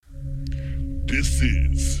This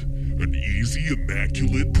is an Easy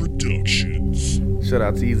Immaculate Productions. Shout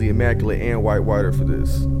out to Easy Immaculate and White Whiter for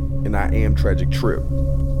this. And I am Tragic Trip.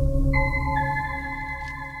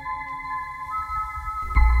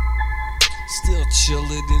 Still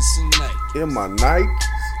chillin' in some Nike. In my Nikes.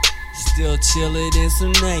 Still chillin' in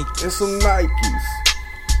some Nike. And some Nikes.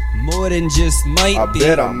 More than just might I be.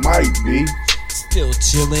 bet I might be. Still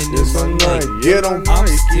chillin' in In some some Nike. Nikes. Get on I'm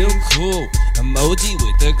Nikes. still cool. Emoji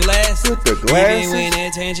with the glasses. With the glasses. Even when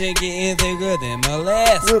attention getting thicker than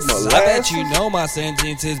molasses. With I bet molasses. you know my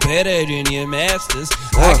sentence is better than your masters.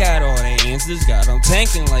 I got all the answers. Got 'em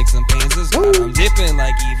tanking like some panzers. Got 'em dipping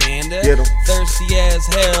like Evander. Get 'em. Thirsty as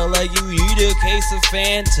hell like you need a case of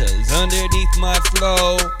Fantas. Underneath my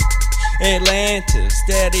flow, Atlanta,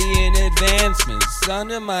 steady in advancements.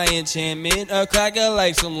 Under my enchantment, a cracker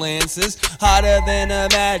like some lances. Hotter than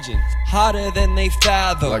imagine, hotter than they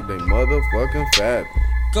fathom. Like they motherfucking fat.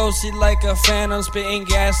 Ghosty like a phantom, spitting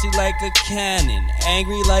gassy like a cannon.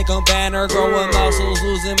 Angry like a banner, growing muscles,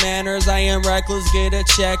 losing manners. I am reckless, get a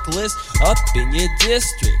checklist up in your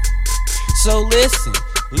district. So listen,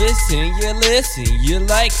 you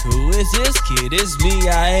like, who is this kid? It's me,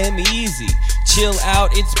 I am easy. Chill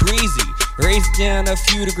out, it's breezy. Raise it down a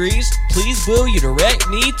few degrees. Please, will you direct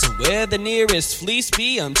me to where the nearest fleece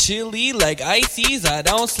be? I'm chilly like ices, I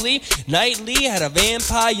don't sleep nightly. Had a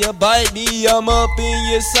vampire bite me, I'm up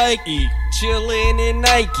in your psyche. Chillin' in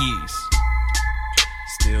Nikes.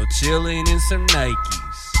 Still chillin' in some Nikes.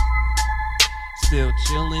 Still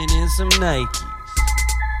chillin' in some Nikes.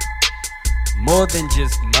 More than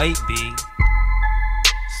just might be.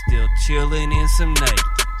 Still chillin' in some Nikes.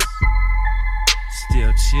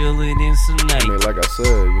 Still chillin' in some Nikes. I mean, like I said,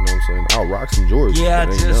 you know what I'm saying? I'll rock some Jordans. Yeah,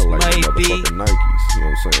 but ain't just nothing like might them be. motherfucking Nikes. You know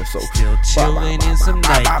what I'm saying? So Still chillin' in some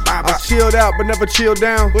Nikes. I chilled out, but never chilled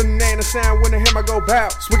down. Banana sound when I hear my go pow.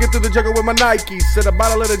 Swinging through the jungle with my Nikes. Set a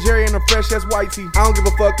bottle of the Jerry and a fresh ass white tea. I don't give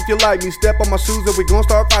a fuck if you like me. Step on my shoes and we gon'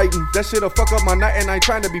 start fighting. That shit'll fuck up my night and I ain't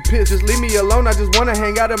trying to be pissed. Just leave me alone, I just wanna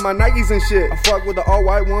hang out in my Nikes and shit. I fuck with the all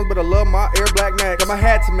white ones, but I love my Air Black Max. Got my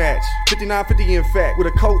hat to match, 5950 in fact. With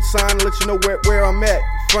a coat sign to let you know where I'm at.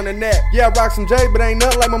 Front of that. Yeah, I rock some J, but ain't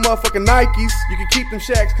nothing like my motherfucking Nikes. You can keep them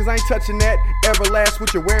shacks, cause I ain't touching that. Everlast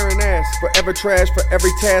with your wearing ass. Forever trash for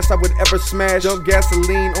every task I would ever smash. Dump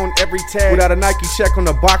gasoline on every tag. Without a Nike check on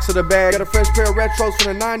the box of the bag. Got a fresh pair of retros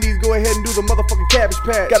from the 90s. Go ahead and do the motherfucking Cabbage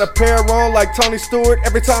Patch. Got a pair on like Tony Stewart.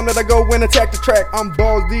 Every time that I go and attack the track, I'm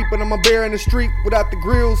balls deep and I'm a bear in the street without the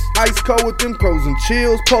grills. Ice cold with them crows and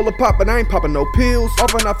chills. Polar pop, but I ain't popping no pills.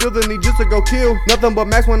 Often I feel the need just to go kill. Nothing but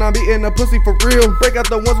max when I'm eating a pussy for real. Break out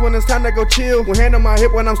the ones when it's time to go chill. One hand on my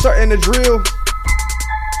hip when I'm starting to drill.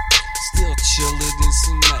 Still chillin' in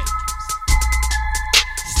some Nikes.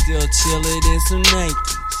 Still chillin' in some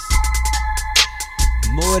Nikes.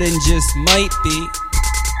 More than just might be.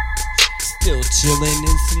 Still chillin'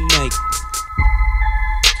 in some Nikes.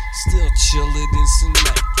 Still chillin' in some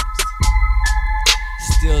Nikes.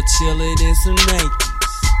 Still chillin' in some Nikes.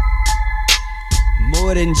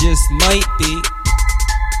 More than just might be.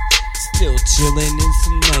 Still chillin' in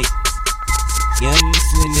some Nikes. Я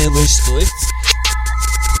мысленно что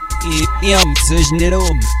и я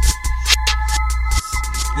мцежнером.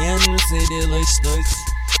 Я мысленно что